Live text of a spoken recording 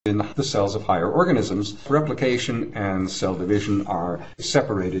in the cells of higher organisms. Replication and cell division are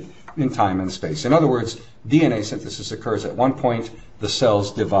separated in time and space. In other words, DNA synthesis occurs at one point, the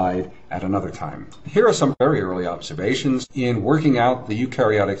cells divide at another time. Here are some very early observations in working out the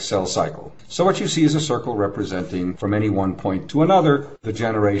eukaryotic cell cycle. So what you see is a circle representing from any one point to another the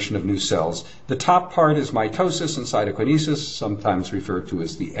generation of new cells. The top part is mitosis and cytokinesis, sometimes referred to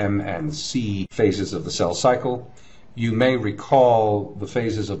as the M and C phases of the cell cycle. You may recall the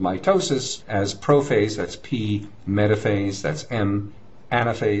phases of mitosis as prophase, that's P, metaphase, that's M,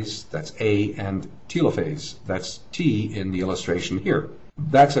 anaphase, that's A, and telophase, that's T in the illustration here.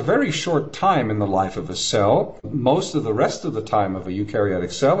 That's a very short time in the life of a cell. Most of the rest of the time of a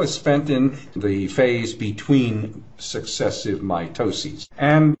eukaryotic cell is spent in the phase between successive mitoses.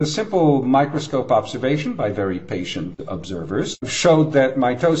 And a simple microscope observation by very patient observers showed that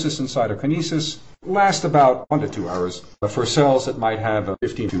mitosis and cytokinesis last about 1 to 2 hours for cells that might have a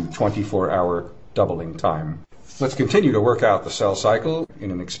 15 to 24 hour doubling time. Let's continue to work out the cell cycle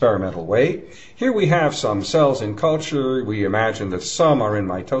in an experimental way. Here we have some cells in culture. We imagine that some are in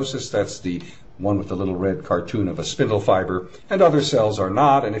mitosis. That's the one with the little red cartoon of a spindle fiber. And other cells are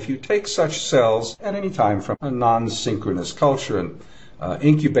not. And if you take such cells at any time from a non-synchronous culture and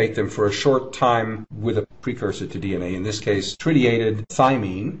incubate them for a short time with a precursor to DNA, in this case, tritiated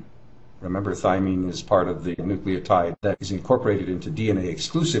thymine. Remember, thymine is part of the nucleotide that is incorporated into DNA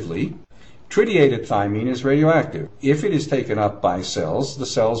exclusively. Tritiated thymine is radioactive. If it is taken up by cells, the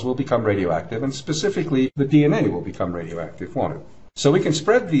cells will become radioactive, and specifically the DNA will become radioactive, won't it? So we can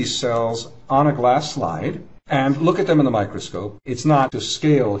spread these cells on a glass slide and look at them in the microscope. It's not to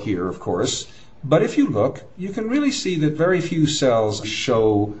scale here, of course, but if you look, you can really see that very few cells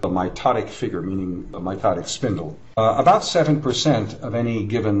show a mitotic figure, meaning a mitotic spindle. About 7% of any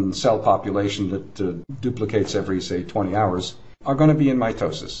given cell population that duplicates every, say, 20 hours are going to be in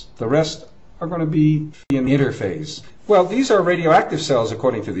mitosis. The rest are going to be in interphase. Well, these are radioactive cells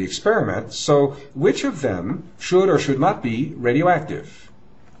according to the experiment, so which of them should or should not be radioactive?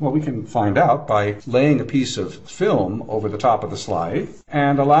 Well, we can find out by laying a piece of film over the top of the slide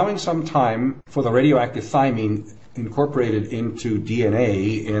and allowing some time for the radioactive thymine incorporated into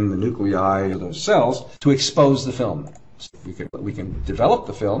DNA in the nuclei of those cells to expose the film. We can develop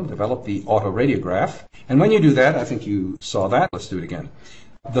the film, develop the autoradiograph, and when you do that, I think you saw that. Let's do it again.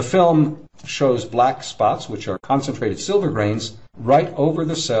 The film shows black spots, which are concentrated silver grains, right over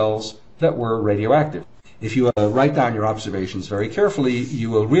the cells that were radioactive. If you write down your observations very carefully,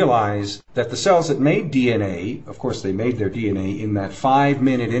 you will realize that the cells that made DNA, of course they made their DNA in that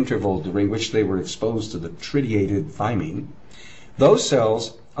 5-minute interval during which they were exposed to the tritiated thymine, those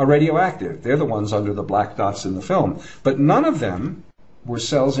cells are radioactive. They're the ones under the black dots in the film. But none of them were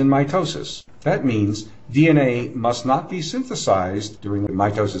cells in mitosis. That means DNA must not be synthesized during the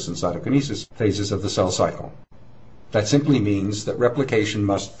mitosis and cytokinesis phases of the cell cycle. That simply means that replication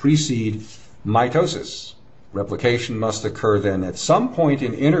must precede mitosis. Replication must occur then at some point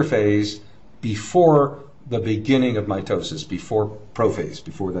in interphase before the beginning of mitosis, before prophase,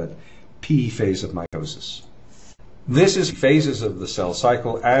 before that P phase of mitosis. This is phases of the cell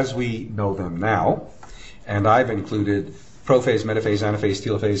cycle as we know them now, and I've included prophase, metaphase, anaphase,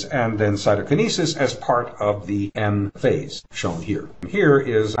 telophase, and then cytokinesis as part of the M phase, shown here. Here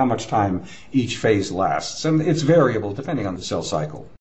is how much time each phase lasts, and it's variable depending on the cell cycle.